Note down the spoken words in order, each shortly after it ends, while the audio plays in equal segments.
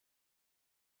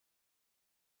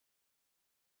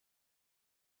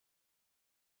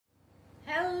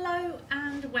Hello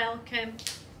and welcome.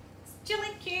 It's Jilly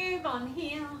Cube on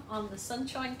here on the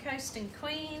Sunshine Coast in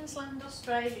Queensland,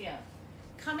 Australia,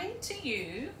 coming to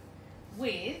you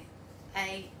with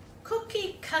a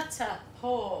cookie cutter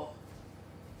pour.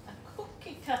 A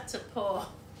cookie cutter pour.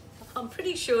 I'm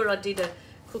pretty sure I did a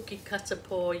cookie cutter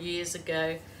pour years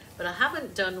ago, but I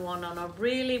haven't done one, and I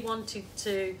really wanted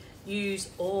to use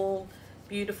all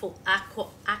beautiful aqua.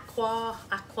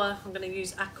 I'm going to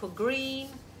use aqua green,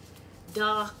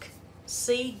 dark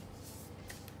sea,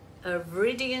 a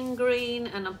viridian green,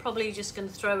 and I'm probably just going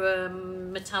to throw a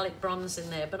metallic bronze in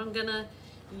there, but I'm going to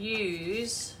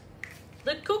use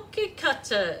the cookie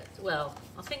cutter. Well,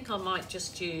 I think I might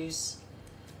just use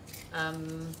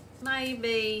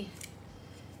maybe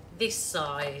this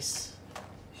size.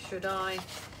 Should I?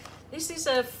 This is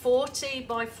a 40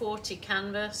 by 40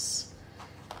 canvas,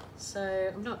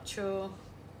 so I'm not sure.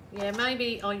 Yeah,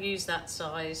 maybe I'll use that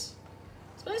size.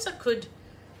 I suppose I could,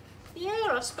 yeah,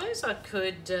 I suppose I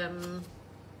could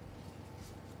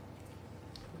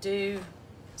do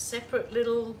separate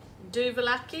little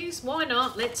duvelakis. Why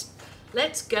not?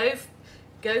 Let's go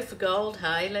for gold,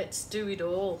 hey? Let's do it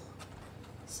all.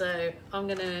 So I'm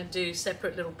gonna do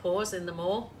separate little pours in them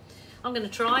all. I'm gonna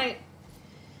try it.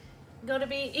 Got to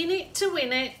be in it to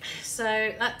win it.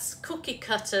 So that's cookie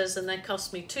cutters, and they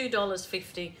cost me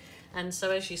 $2.50. And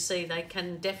so as you see, they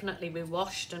can definitely be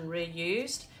washed and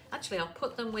reused. Actually, I'll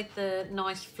put them with the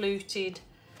nice fluted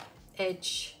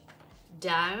edge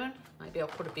down. Maybe I'll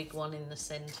put a big one in the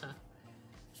center.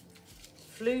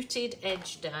 Fluted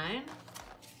edge down.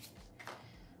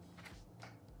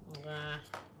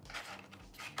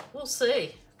 We'll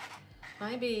see.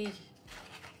 Maybe.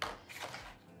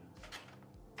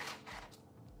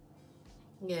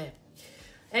 Yeah.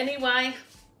 Anyway,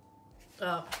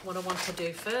 what I want to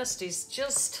do first is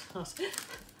just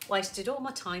wasted all my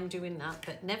time doing that,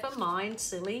 but never mind,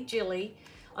 silly Jilly.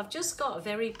 I've just got a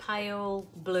very pale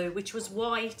blue, which was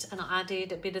white, and I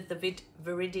added a bit of the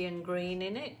viridian green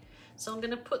in it. So I'm going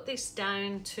to put this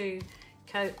down to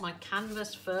coat my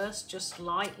canvas first, just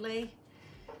lightly,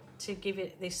 to give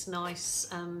it this nice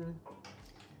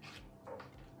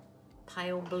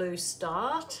pale blue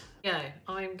start. Yeah,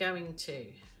 I'm going to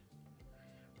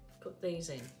put these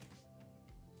in.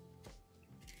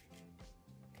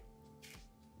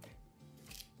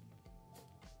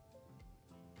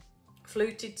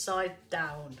 Fluted side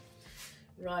down.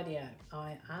 Rightio,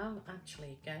 I am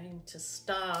actually going to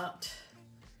start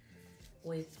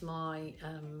with my,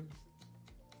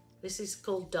 this is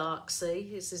called Dark Sea.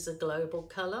 This is a global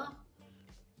colour.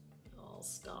 I'll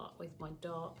start with my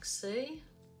Dark Sea.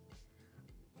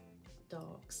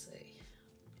 Dark Sea.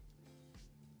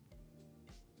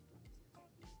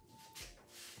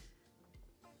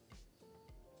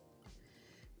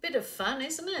 Bit of fun,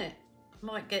 isn't it?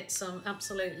 Might get some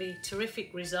absolutely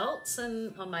terrific results,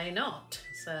 and I may not.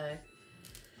 So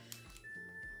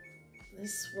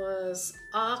this was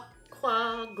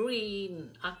aqua green.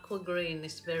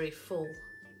 It's very full.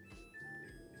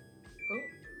 Oh,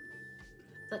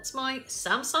 that's my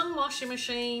Samsung washing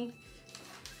machine.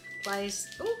 Plays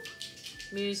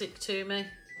music to me.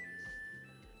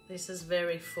 This is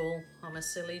very full. I'm a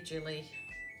silly Jilly.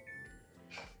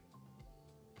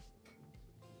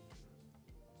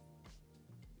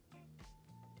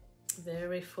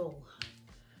 Very full.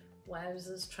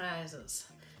 Wowzers trousers.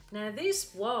 Now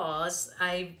this was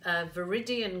a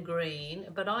viridian green,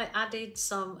 but I added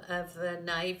some of the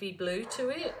navy blue to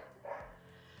it.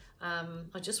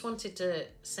 I just wanted to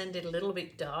send it a little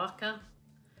bit darker.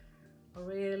 I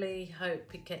really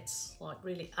hope it gets like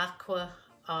really aqua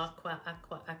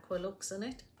looks in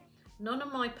it. None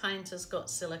of my paint has got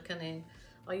silicone in.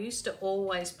 I used to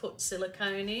always put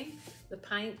silicone in the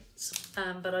paints,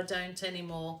 but I don't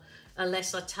anymore,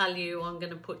 unless I tell you I'm going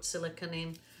to put silicone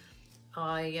in.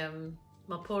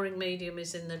 My pouring medium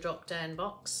is in the drop down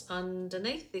box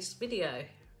underneath this video,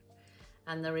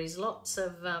 and there is lots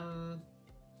of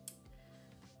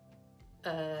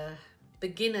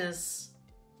beginners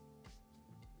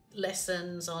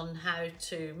lessons on how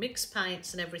to mix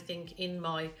paints and everything in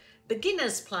my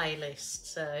beginners playlist,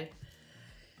 so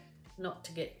not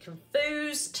to get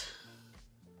confused.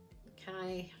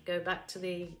 Okay, go back to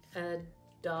the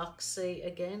Dark Sea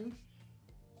again.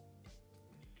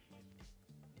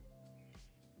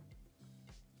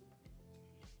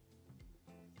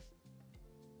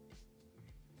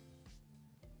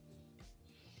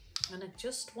 And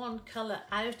just one colour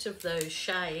out of those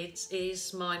shades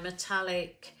is my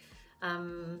metallic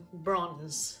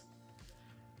bronze.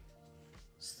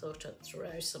 Just thought I'd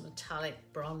throw some metallic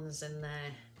bronze in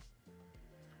there.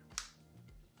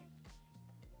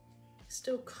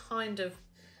 Still kind of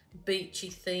beachy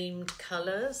themed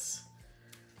colours.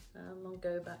 I'll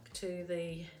go back to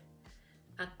the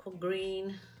aqua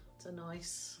green. It's a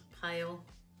nice pale.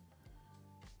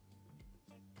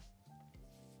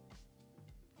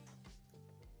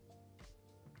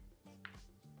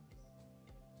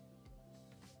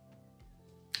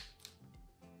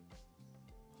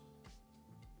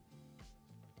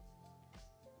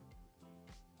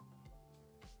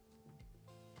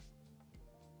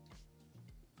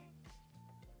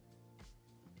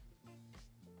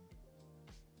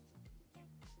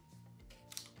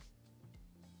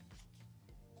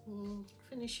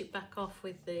 Finish it back off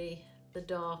with the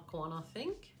dark one, I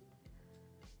think.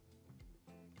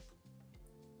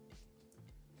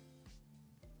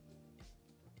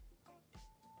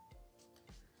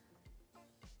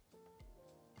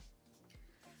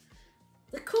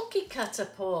 The cookie cutter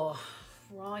pour.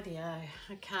 Rightio.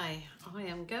 Okay, I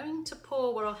am going to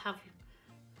pour where I have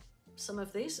some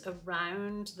of this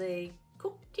around the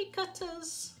cookie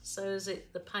cutters, so as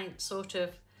the paint sort of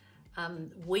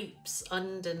weeps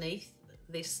underneath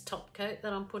this top coat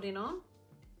that I'm putting on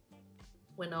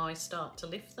when I start to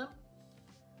lift them.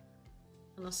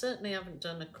 And I certainly haven't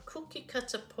done a cookie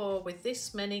cutter pour with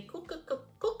this many cookie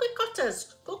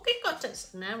cutters.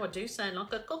 Now I do sound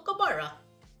like a kookaburra.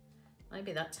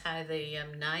 Maybe that's how the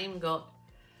name got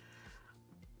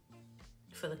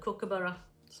for the kookaburra.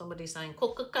 Somebody saying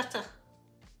cookie cutter.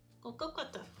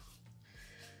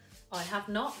 I have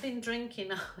not been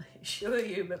drinking, I assure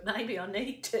you, but maybe I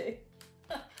need to.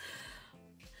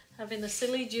 Having a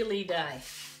silly jilly day.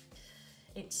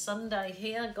 It's Sunday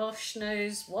here, gosh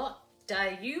knows what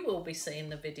day you will be seeing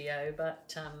the video,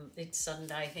 but it's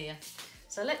Sunday here.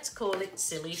 So let's call it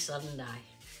Silly Sunday.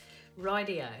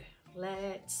 Rightio,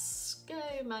 let's go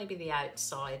maybe the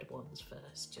outside ones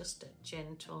first, just a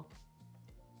gentle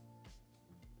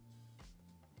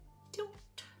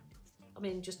tilt. I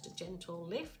mean, just a gentle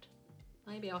lift.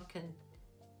 Maybe I can,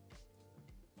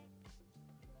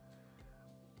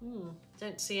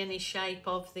 don't see any shape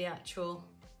of the actual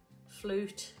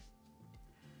flute.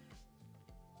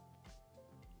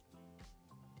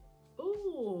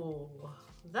 Ooh,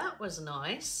 that was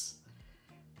nice.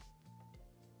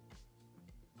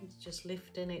 It's just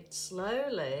lifting it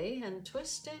slowly and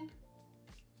twisting.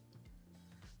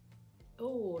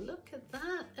 Oh, look at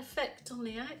that effect on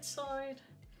the outside.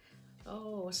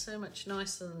 Oh, so much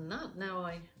nicer than that.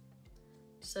 Now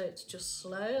so it's just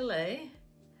slowly.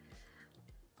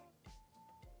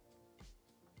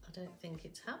 I don't think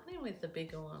it's happening with the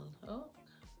bigger one. Oh.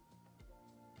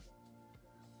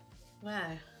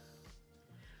 Wow.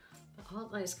 But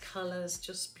aren't those colours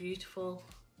just beautiful?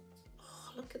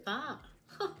 Oh, look at that.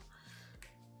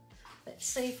 Let's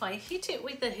see if I hit it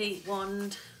with the heat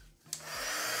wand.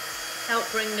 Help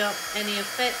bring up any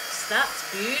effects.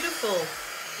 That's beautiful.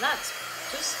 That's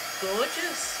just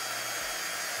gorgeous.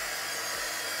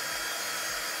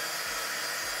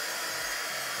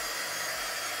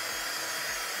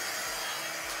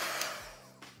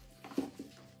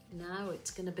 Now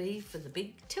it's going to be for the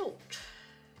big tilt.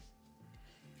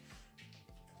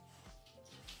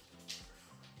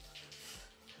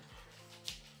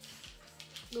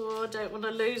 Oh, I don't want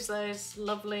to lose those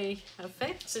lovely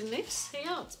effects in this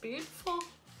here. It's beautiful.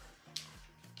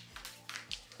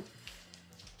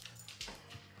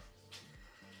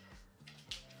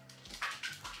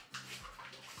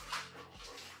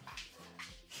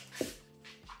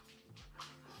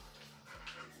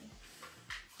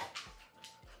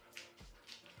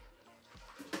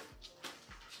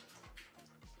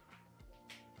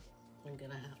 I'm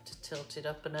going to have to tilt it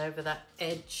up and over that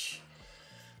edge,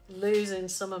 losing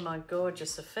some of my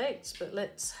gorgeous effects, but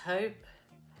let's hope.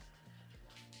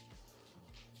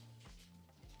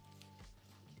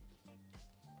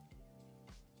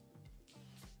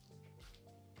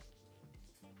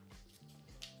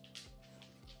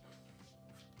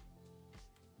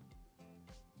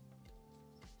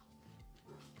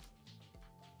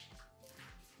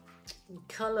 The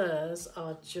colours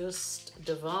are just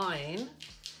divine.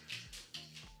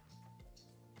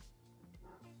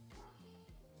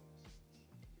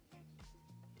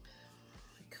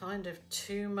 Kind of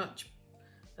too much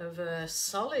of a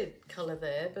solid colour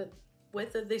there, but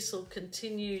whether this will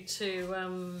continue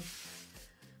to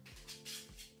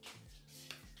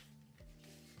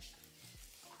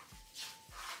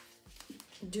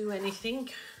do anything,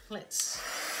 let's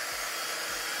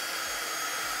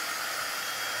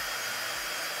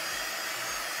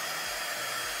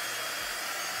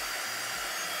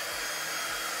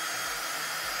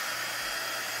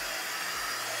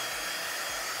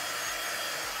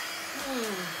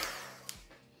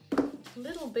a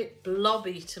little bit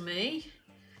blobby to me.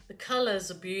 The colours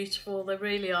are beautiful, they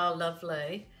really are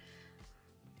lovely.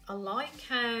 I like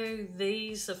how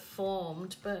these are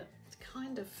formed, but it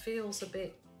kind of feels a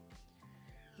bit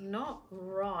not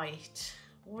right.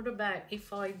 What about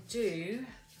if I do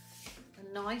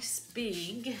a nice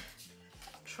big,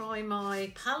 try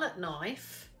my palette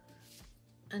knife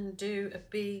and do a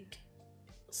big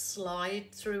slide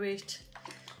through it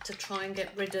to try and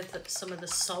get rid of some of the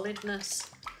solidness.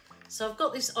 So I've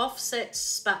got this offset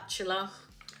spatula,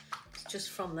 it's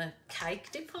just from the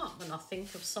cake department, I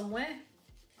think, of somewhere.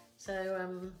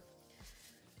 So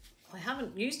I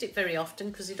haven't used it very often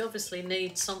because it obviously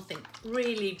needs something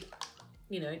really,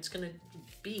 you know, it's going to be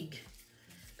big.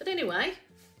 But anyway,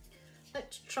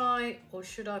 let's try, or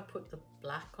should I put the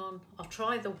black on? I'll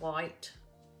try the white.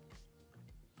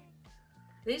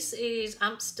 This is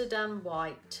Amsterdam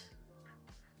white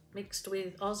mixed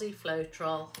with Aussie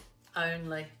Floetrol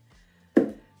only.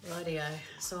 Rightio.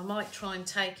 So I might try and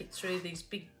take it through these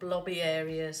big blobby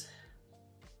areas.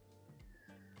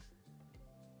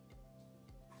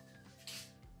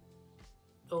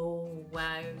 Oh,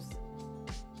 wow.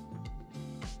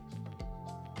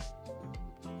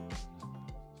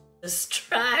 The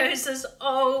trousers,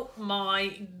 oh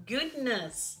my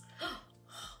goodness.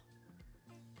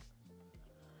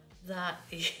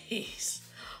 That's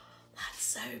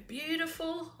so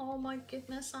beautiful. Oh my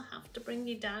goodness, I have to bring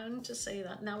you down to see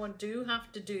that. Now I do have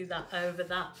to do that over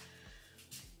that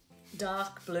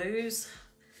dark blues.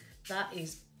 That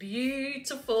is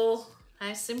beautiful.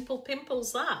 How simple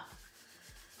pimple's that?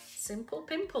 Simple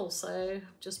pimple. So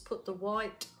just put the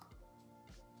white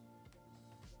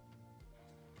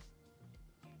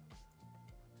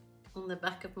on the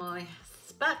back of my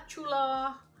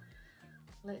spatula.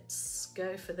 Let's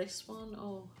go for this one.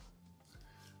 Oh,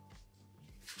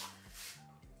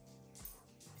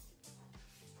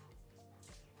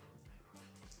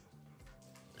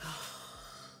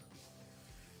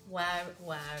 wow,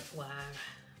 wow, wow.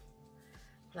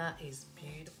 That is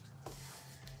beautiful.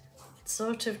 It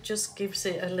sort of just gives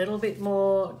it a little bit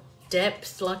more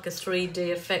depth, like a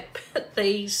 3D effect. But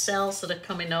these cells that are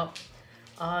coming up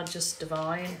are just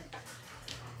divine.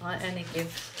 I only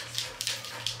give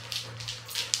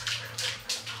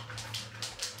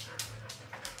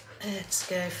let's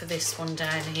go for this one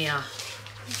down here.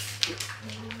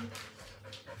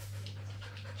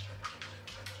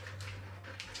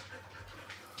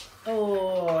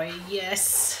 Oh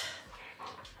yes.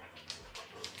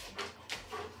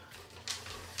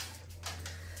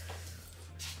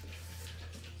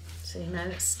 See, now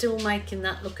it's still making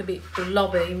that look a bit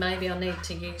blobby. Maybe I need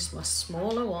to use my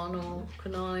smaller one, or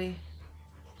can I?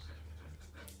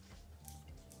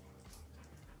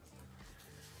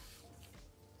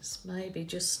 Maybe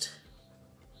just,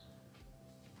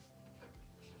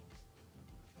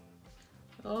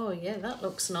 oh yeah, that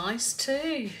looks nice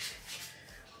too.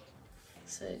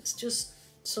 So it's just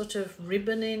sort of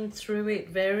ribboning through it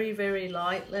very, very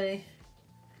lightly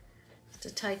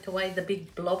to take away the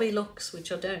big blobby looks,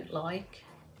 which I don't like.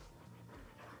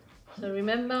 So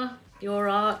remember, your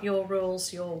art, your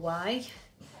rules, your way.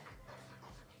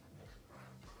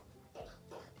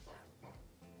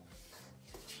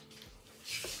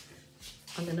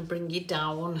 I'm going to bring you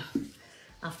down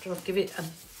after I've given it a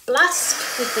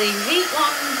blast with the heat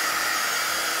wand.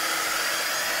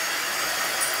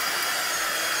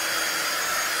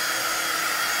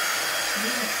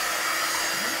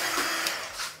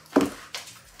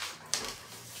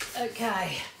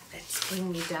 Okay, let's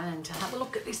bring you down to have a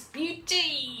look at this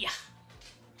beauty.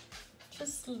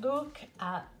 Just look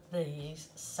at these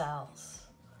cells.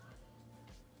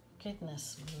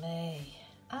 Goodness me,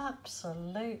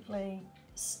 absolutely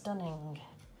stunning.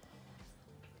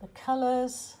 The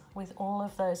colours with all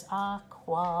of those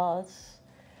aquas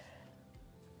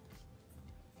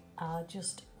are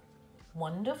just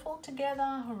wonderful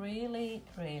together. Really,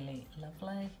 really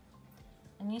lovely.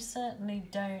 And you certainly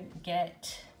don't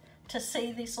get to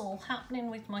see this all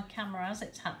happening with my camera as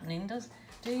it's happening,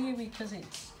 do you? Because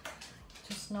it's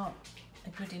just not a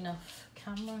good enough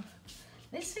camera.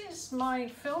 This is my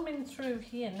filming through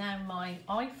here now, my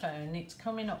iPhone. It's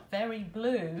coming up very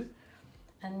blue,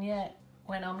 and yet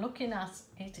when I'm looking at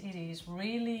it, it is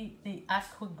really the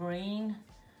aqua green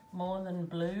more than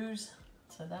blues.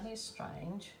 So that is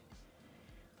strange.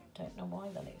 Don't know why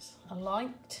that is. I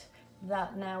liked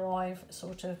that now I've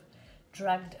sort of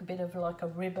dragged a bit of like a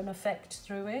ribbon effect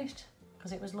through it,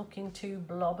 because it was looking too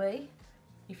blobby,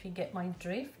 if you get my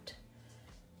drift.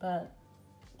 But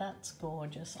that's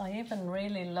gorgeous. I even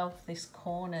really love this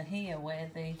corner here where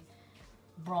the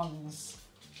bronze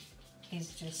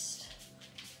is just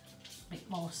a bit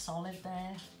more solid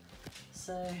there.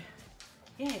 So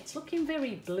Yeah, it's looking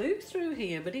very blue through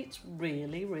here, but it's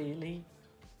really, really,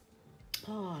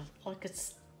 oh, like a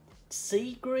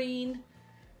sea green.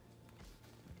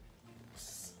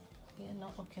 Yeah,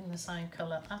 not looking the same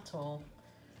colour at all.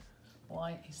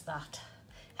 Why is that?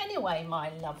 Anyway,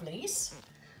 my lovelies,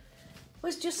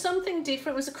 was just something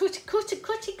different. It was a cookie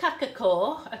cutter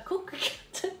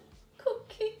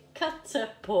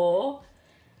pour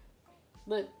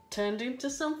that turned into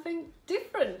something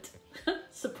different.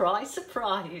 Surprise,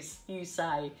 surprise, you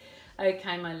say.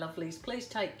 Okay, my lovelies, please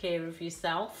take care of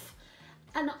yourself,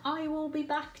 and I will be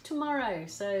back tomorrow.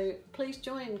 So please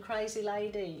join Crazy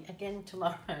Lady again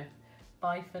tomorrow.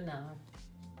 Bye for now.